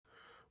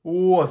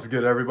What's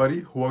good,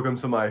 everybody? Welcome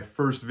to my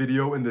first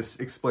video in this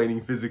explaining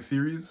physics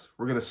series.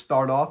 We're going to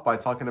start off by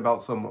talking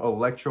about some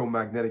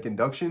electromagnetic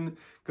induction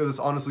because it's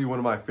honestly one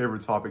of my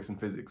favorite topics in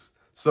physics.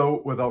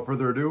 So without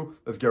further ado,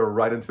 let's get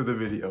right into the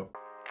video.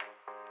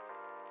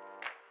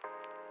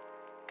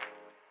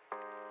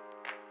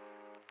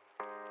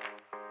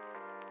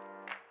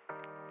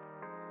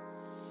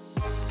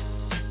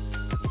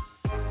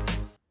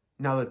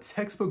 Now, the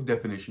textbook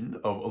definition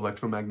of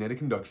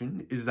electromagnetic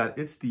induction is that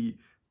it's the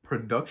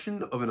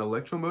production of an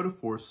electromotive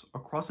force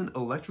across an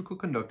electrical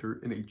conductor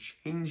in a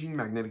changing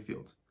magnetic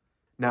field.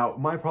 Now,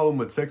 my problem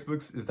with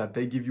textbooks is that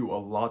they give you a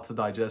lot to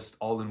digest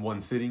all in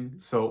one sitting,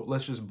 so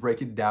let's just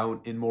break it down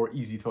in more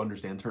easy to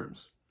understand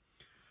terms.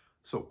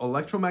 So,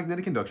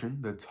 electromagnetic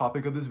induction, the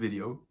topic of this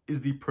video,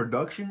 is the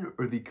production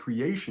or the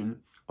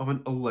creation of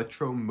an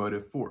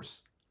electromotive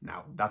force.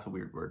 Now, that's a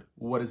weird word.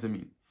 What does it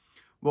mean?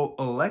 Well,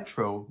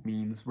 electro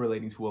means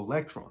relating to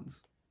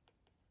electrons,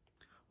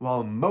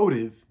 while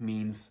motive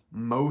means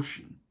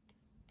motion.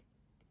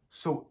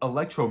 So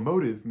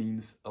electromotive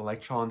means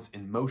electrons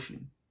in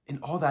motion. And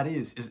all that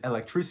is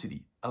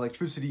electricity.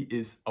 Electricity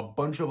is a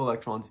bunch of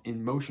electrons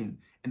in motion,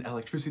 and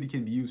electricity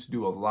can be used to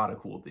do a lot of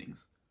cool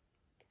things.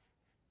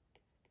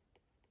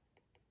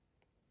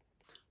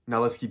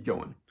 Now let's keep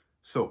going.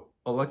 So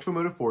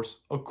electromotive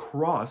force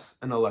across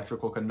an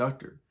electrical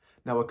conductor.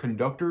 Now a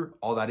conductor,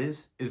 all that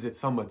is it's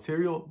some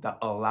material that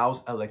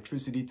allows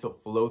electricity to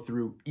flow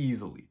through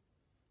easily.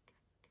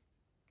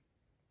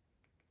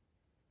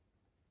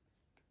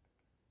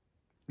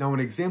 Now, an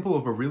example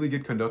of a really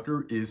good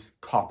conductor is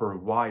copper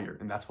wire,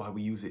 and that's why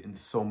we use it in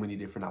so many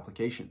different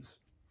applications.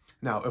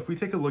 Now, if we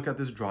take a look at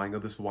this drawing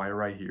of this wire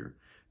right here,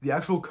 the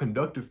actual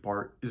conductive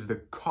part is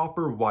the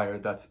copper wire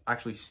that's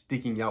actually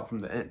sticking out from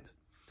the end.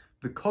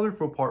 The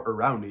colorful part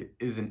around it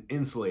is an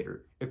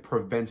insulator. It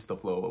prevents the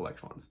flow of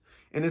electrons.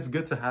 And it's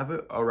good to have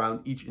it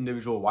around each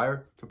individual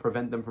wire to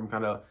prevent them from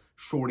kind of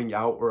shorting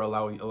out or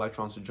allowing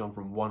electrons to jump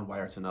from one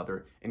wire to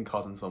another and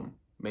causing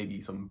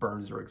maybe some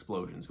burns or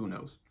explosions, who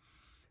knows.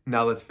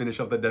 Now let's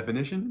finish up the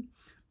definition.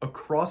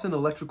 Across an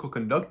electrical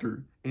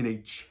conductor in a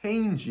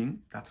changing,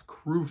 that's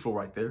crucial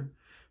right there,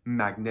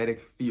 magnetic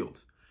field.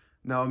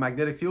 Now a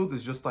magnetic field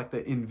is just like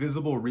the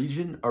invisible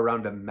region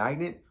around a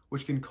magnet,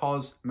 which can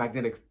cause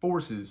magnetic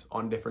forces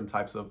on different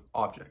types of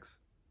objects.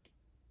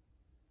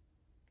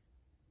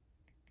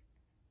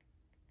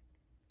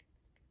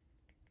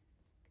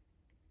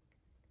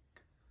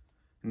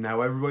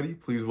 Now everybody,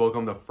 please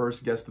welcome the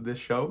first guest of this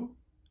show,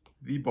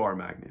 the bar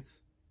magnets.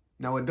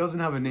 Now, it doesn't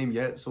have a name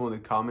yet, so in the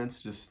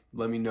comments, just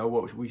let me know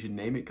what we should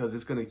name it, because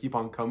it's going to keep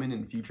on coming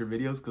in future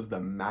videos, because the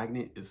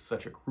magnet is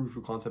such a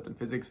crucial concept in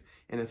physics,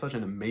 and it's such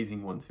an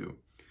amazing one too.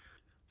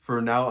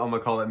 For now, I'm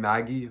going to call it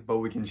Maggie, but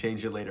we can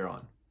change it later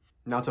on.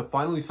 Now, to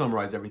finally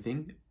summarize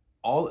everything,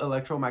 all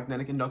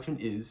electromagnetic induction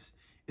is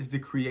the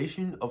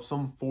creation of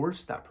some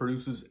force that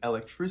produces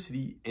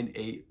electricity in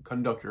a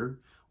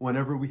conductor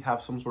whenever we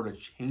have some sort of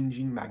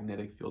changing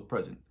magnetic field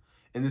present.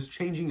 And this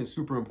changing is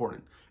super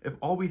important. If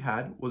all we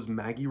had was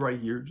Maggie right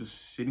here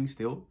just sitting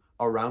still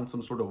around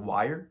some sort of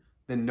wire,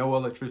 then no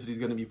electricity is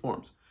going to be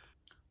formed.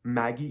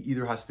 Maggie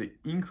either has to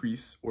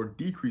increase or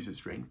decrease its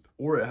strength,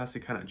 or it has to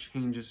kind of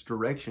change its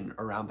direction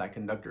around that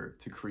conductor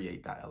to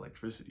create that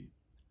electricity.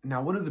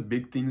 Now, one of the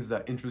big things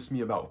that interests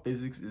me about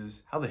physics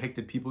is how the heck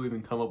did people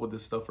even come up with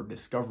this stuff or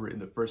discover it in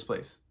the first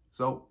place?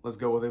 So let's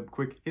go with a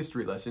quick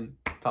history lesson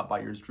taught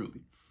by yours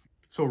truly.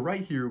 So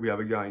right here, we have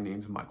a guy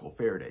named Michael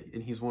Faraday,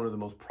 and he's one of the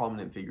most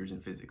prominent figures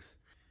in physics.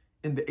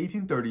 In the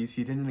 1830s,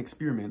 he did an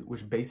experiment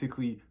which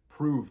basically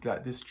proved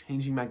that this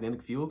changing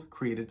magnetic field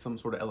created some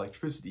sort of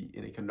electricity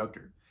in a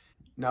conductor.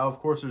 Now, of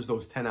course, there's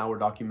those 10-hour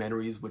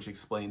documentaries which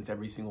explains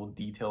every single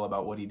detail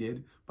about what he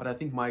did, but I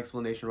think my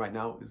explanation right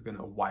now is going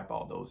to wipe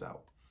all those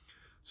out.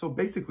 So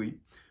basically,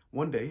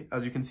 one day,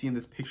 as you can see in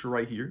this picture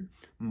right here,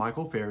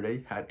 Michael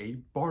Faraday had a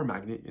bar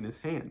magnet in his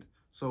hand.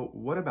 So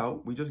what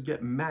about we just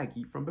get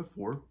Maggie from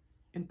before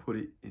and put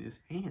it in his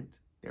hand.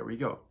 There we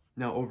go.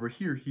 Now over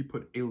here, he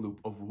put a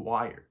loop of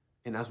wire.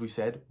 And as we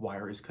said,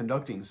 wire is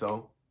conducting.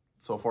 So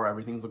far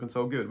everything's looking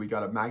so good. We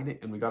got a magnet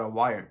and we got a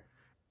wire.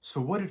 So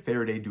what did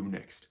Faraday do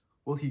next?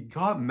 Well, he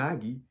got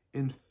Maggie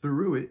and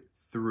threw it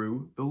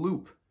through the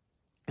loop.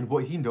 And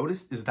what he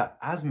noticed is that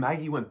as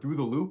Maggie went through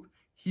the loop,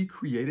 he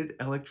created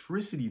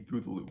electricity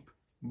through the loop.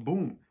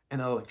 Boom. And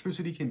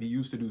electricity can be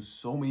used to do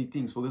so many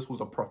things. So this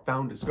was a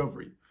profound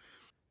discovery.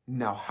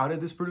 Now, how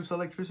did this produce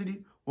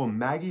electricity? Well,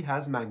 Maggie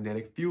has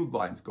magnetic field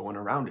lines going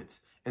around it,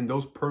 and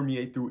those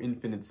permeate through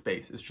infinite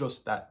space. It's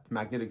just that the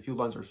magnetic field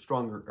lines are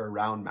stronger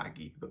around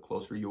Maggie, the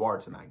closer you are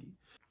to Maggie.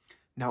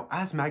 Now,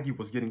 as Maggie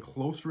was getting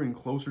closer and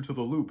closer to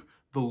the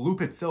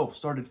loop itself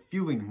started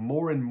feeling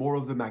more and more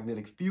of the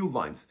magnetic field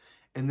lines.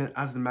 And then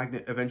as the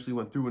magnet eventually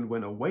went through and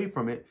went away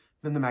from it,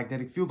 then the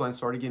magnetic field lines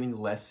started getting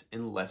less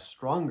and less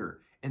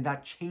stronger. And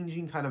that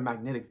changing kind of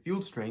magnetic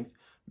field strength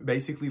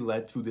basically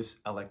led to this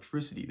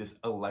electricity, this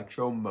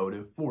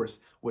electromotive force,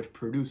 which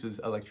produces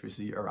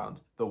electricity around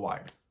the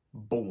wire.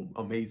 Boom,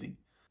 amazing.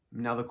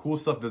 Now the cool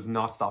stuff does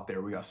not stop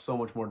there. We got so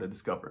much more to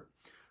discover.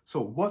 So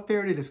what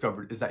Faraday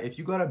discovered is that if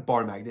you got a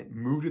bar magnet,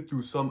 moved it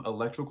through some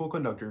electrical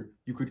conductor,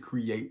 you could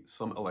create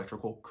some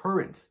electrical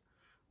current.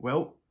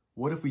 Well,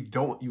 what if we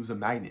don't use a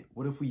magnet?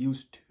 What if we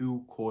use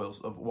two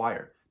coils of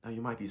wire? Now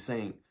you might be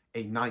saying,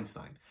 hey,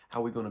 Einstein, how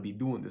are we going to be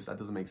doing this? That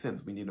doesn't make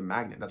sense. We need a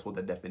magnet. That's what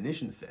the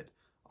definition said.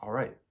 All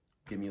right,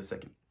 give me a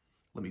second.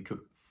 Let me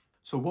cook.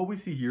 So what we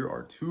see here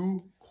are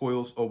two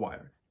coils of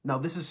wire. Now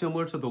this is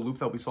similar to the loop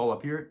that we saw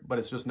up here, but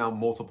it's just now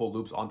multiple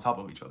loops on top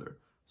of each other.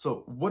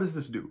 So what does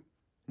this do?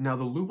 Now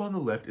the loop on the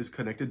left is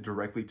connected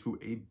directly to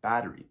a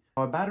battery.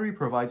 Now, a battery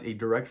provides a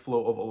direct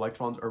flow of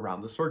electrons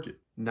around the circuit.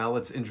 Now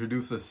let's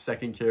introduce the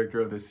second character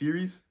of the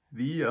series,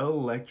 the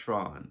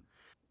electron.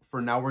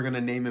 For now we're going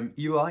to name him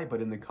Eli,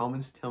 but in the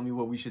comments tell me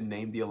what we should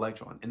name the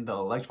electron. And the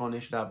electron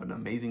should have an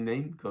amazing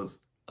name because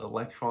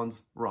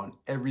electrons run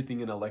everything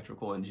in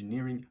electrical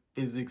engineering,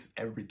 physics,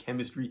 every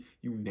chemistry,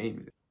 you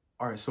name it.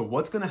 Alright, so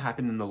what's going to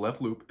happen in the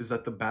left loop is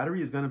that the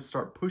battery is going to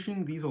start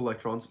pushing these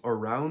electrons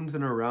around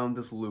and around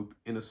this loop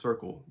in a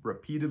circle,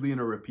 repeatedly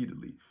and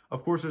repeatedly.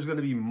 Of course, there's going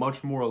to be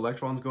much more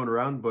electrons going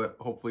around, but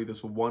hopefully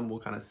this one will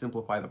kind of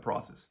simplify the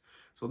process.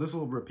 So this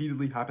will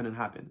repeatedly happen and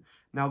happen.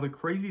 Now, the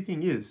crazy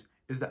thing is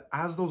that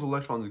as those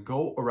electrons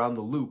go around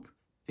the loop,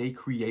 they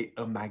create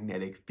a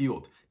magnetic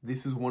field.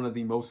 This is one of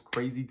the most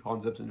crazy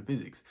concepts in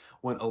physics.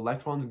 When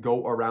electrons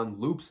go around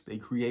loops, they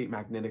create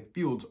magnetic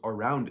fields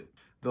around it.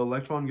 The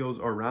electron goes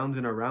around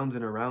and around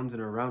and around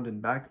and around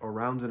and back,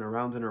 around and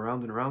around and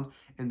around and around,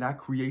 and that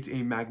creates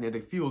a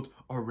magnetic field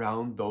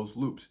around those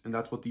loops. And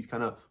that's what these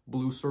kind of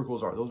blue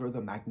circles are. Those are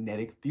the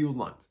magnetic field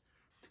lines.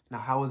 Now,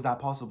 how is that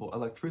possible?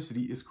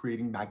 Electricity is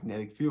creating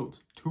magnetic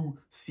fields. Two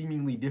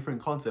seemingly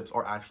different concepts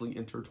are actually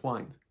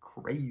intertwined.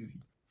 Crazy.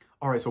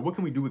 All right, so what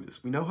can we do with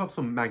this? We now have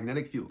some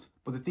magnetic fields,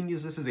 but the thing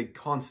is this is a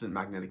constant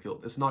magnetic field.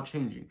 It's not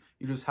changing.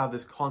 You just have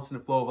this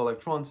constant flow of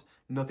electrons.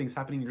 Nothing's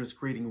happening. You're just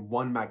creating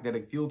one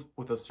magnetic field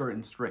with a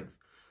certain strength.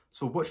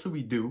 So what should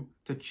we do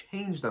to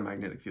change that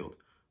magnetic field?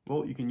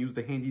 Well, you can use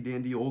the handy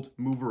dandy old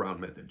move around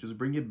method. Just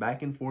bring it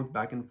back and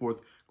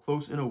forth,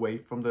 close and away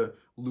from the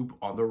loop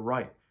on the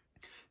right.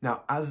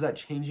 Now, as that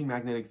changing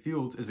magnetic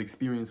field is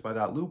experienced by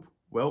that loop,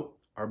 well,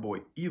 our boy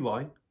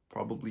Eli,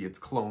 probably its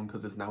clone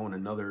because it's now in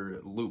another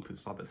loop.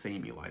 It's not the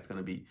same Eli. It's going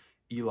to be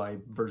Eli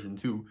version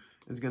 2.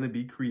 Is going to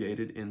be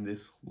created in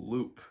this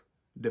loop.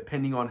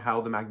 Depending on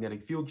how the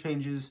magnetic field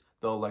changes,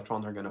 the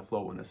electrons are going to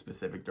flow in a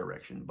specific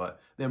direction.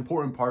 But the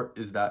important part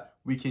is that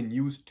we can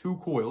use two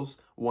coils,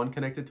 one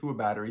connected to a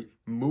battery,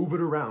 move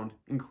it around,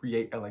 and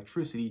create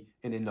electricity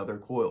in another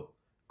coil.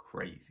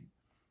 Crazy.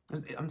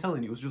 I'm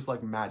telling you, it's just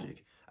like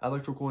magic.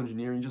 Electrical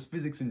engineering, just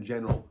physics in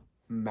general,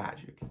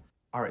 magic.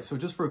 All right, so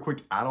just for a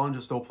quick add-on,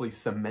 just to hopefully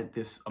cement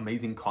this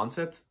amazing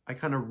concept, I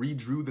kind of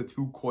redrew the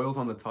two coils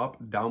on the top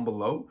down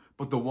below,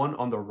 but the one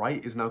on the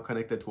right is now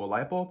connected to a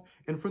light bulb.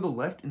 And for the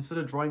left, instead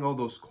of drawing all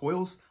those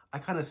coils, I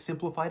kind of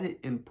simplified it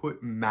and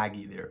put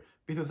Maggie there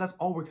because that's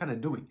all we're kind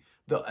of doing.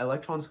 The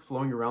electrons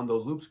flowing around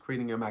those loops,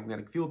 creating a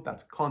magnetic field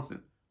that's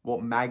constant. Well,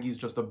 Maggie's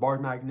just a bar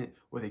magnet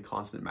with a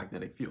constant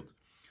magnetic field.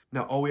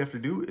 Now, all we have to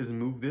do is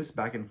move this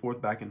back and forth,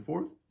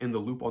 and the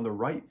loop on the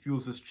right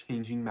feels this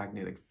changing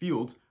magnetic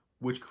field,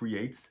 which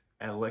creates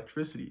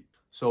electricity.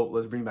 So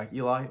let's bring back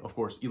Eli, of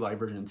course, Eli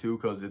version 2,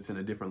 because it's in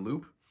a different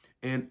loop.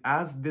 And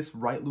as this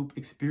right loop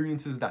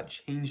experiences that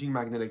changing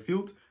magnetic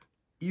field,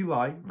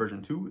 Eli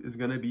version 2 is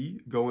going to be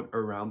going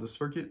around the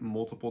circuit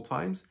multiple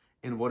times.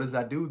 And what does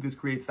that do? This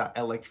creates that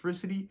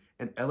electricity,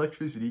 and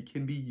electricity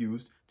can be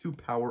used to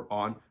power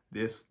on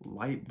this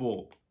light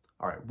bulb.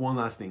 All right, one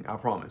last thing, I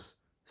promise.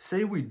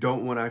 Say we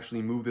don't want to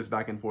actually move this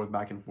back and forth,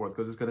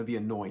 because it's going to be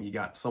annoying. You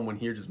got someone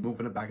here just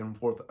moving it back and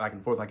forth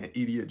like an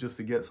idiot just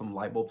to get some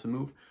light bulb to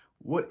move.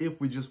 What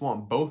if we just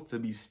want both to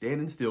be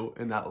standing still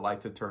and that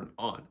light to turn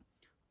on?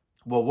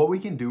 Well, what we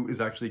can do is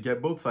actually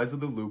get both sides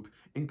of the loop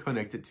and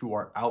connect it to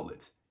our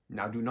outlet.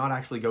 Now, do not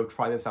actually go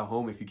try this at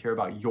home if you care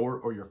about your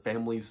or your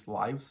family's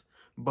lives,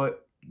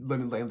 but let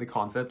me land the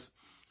concept.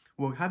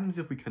 What happens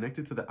if we connect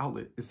it to the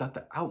outlet is that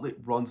the outlet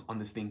runs on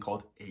this thing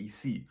called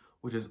AC,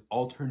 which is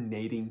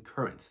alternating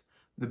current.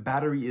 The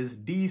battery is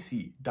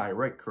DC,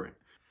 direct current.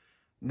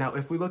 Now,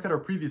 if we look at our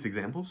previous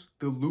examples,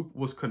 the loop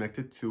was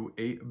connected to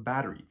a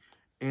battery,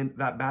 and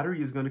that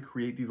battery is going to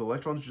create these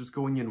electrons just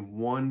going in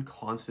one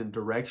constant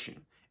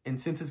direction. And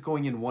since it's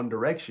going in one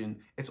direction,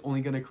 it's only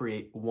going to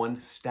create one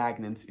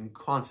stagnant and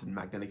constant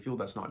magnetic field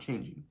that's not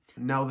changing.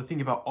 Now, the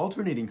thing about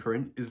alternating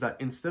current is that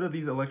instead of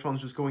these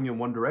electrons just going in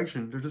one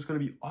direction, they're just going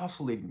to be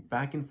oscillating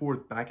back and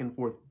forth, back and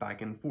forth,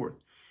 back and forth.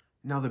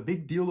 Now, the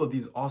big deal of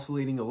these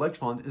oscillating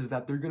electrons is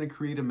that they're going to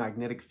create a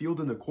magnetic field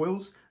in the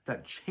coils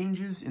that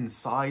changes in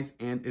size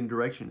and in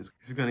direction.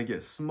 It's going to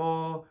get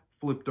small,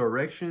 flip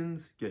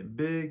directions, get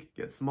big,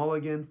 get small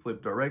again,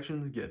 flip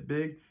directions, get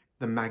big.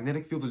 The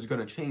magnetic field is going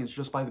to change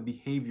just by the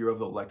behavior of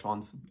the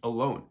electrons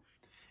alone.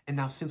 And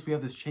now, since we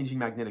have this changing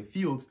magnetic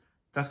field,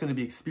 that's going to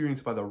be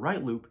experienced by the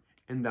right loop,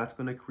 and that's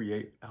going to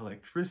create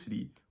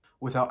electricity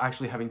without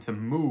actually having to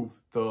move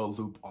the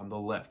loop on the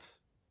left.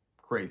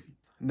 Crazy.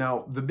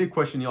 Now, the big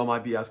question y'all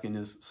might be asking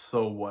is,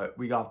 so what?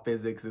 We got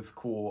physics, it's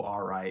cool,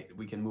 all right,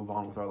 we can move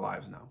on with our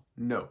lives now.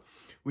 No,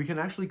 we can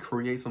actually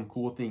create some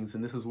cool things,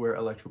 and this is where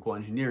electrical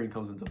engineering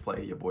comes into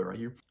play, your boy right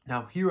here.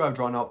 Now, here I've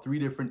drawn out 3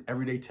 different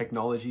everyday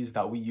technologies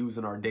that we use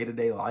in our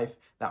day-to-day life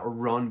that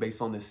run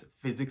based on this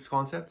physics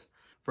concept.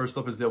 First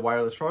up is the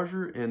wireless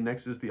charger, and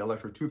next is the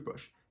electric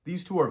toothbrush.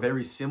 These two are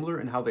very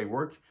similar in how they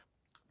work.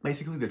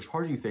 Basically, the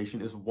charging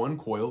station is one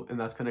coil, and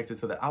that's connected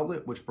to the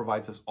outlet, which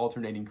provides this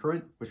alternating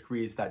current, which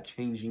creates that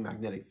changing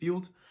magnetic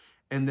field.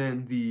 And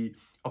then the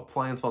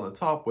appliance on the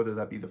top, whether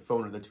that be the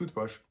phone or the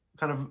toothbrush,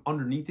 kind of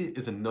underneath it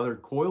is another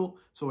coil,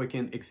 so it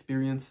can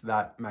experience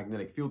that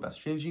magnetic field that's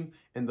changing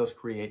and thus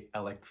create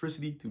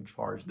electricity to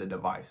charge the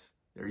device.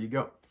 There you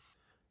go.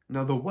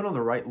 Now, the one on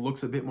the right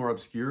looks a bit more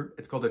obscure.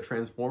 It's called a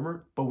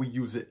transformer, but we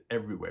use it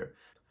everywhere.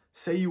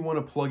 Say you want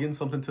to plug in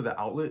something to the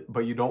outlet,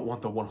 but you don't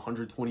want the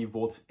 120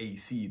 volts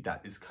AC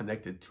that is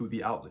connected to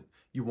the outlet.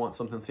 You want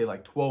something, say,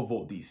 like 12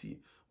 volt DC.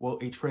 Well,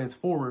 a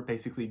transformer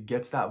basically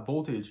gets that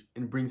voltage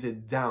and brings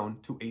it down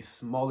to a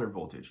smaller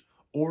voltage.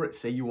 Or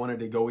say you wanted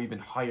to go even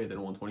higher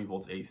than 120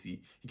 volts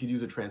AC, you could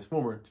use a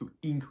transformer to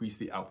increase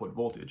the output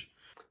voltage.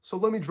 So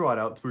let me draw it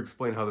out to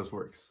explain how this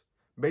works.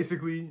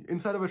 Basically,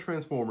 inside of a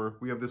transformer,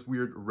 we have this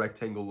weird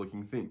rectangle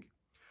looking thing.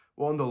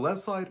 Well, on the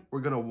left side,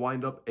 we're going to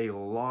wind up a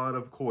lot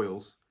of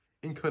coils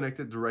and connect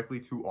it directly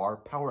to our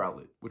power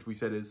outlet, which we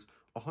said is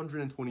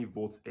 120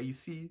 volts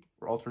AC,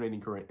 or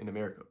alternating current in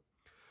America.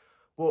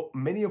 Well,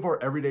 many of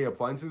our everyday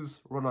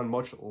appliances run on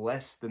much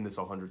less than this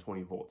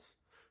 120 volts.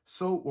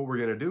 So what we're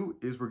going to do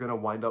is we're going to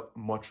wind up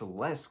much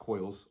less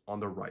coils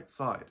on the right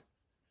side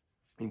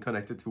and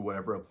connect it to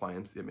whatever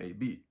appliance it may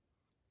be.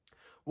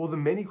 Well, the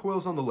many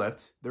coils on the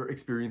left, they're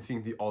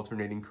experiencing the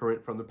alternating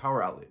current from the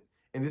power outlet,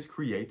 and this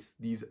creates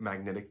these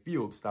magnetic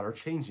fields that are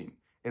changing.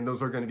 And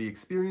those are going to be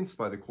experienced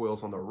by the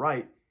coils on the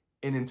right,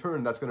 and in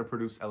turn, that's going to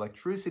produce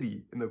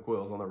electricity in the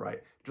coils on the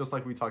right, just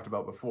like we talked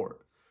about before.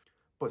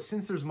 But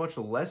since there's much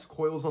less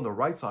coils on the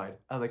right side,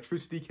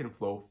 electricity can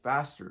flow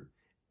faster.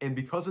 And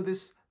because of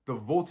this, the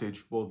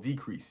voltage will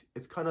decrease.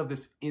 It's kind of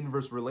this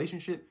inverse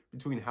relationship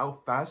between how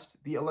fast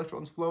the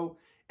electrons flow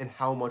and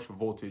how much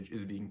voltage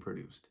is being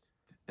produced.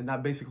 And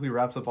that basically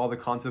wraps up all the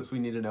concepts we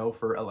need to know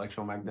for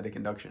electromagnetic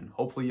induction.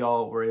 Hopefully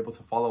y'all were able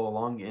to follow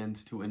along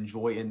and to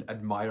enjoy and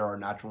admire our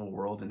natural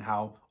world and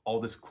how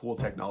all this cool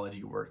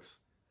technology works.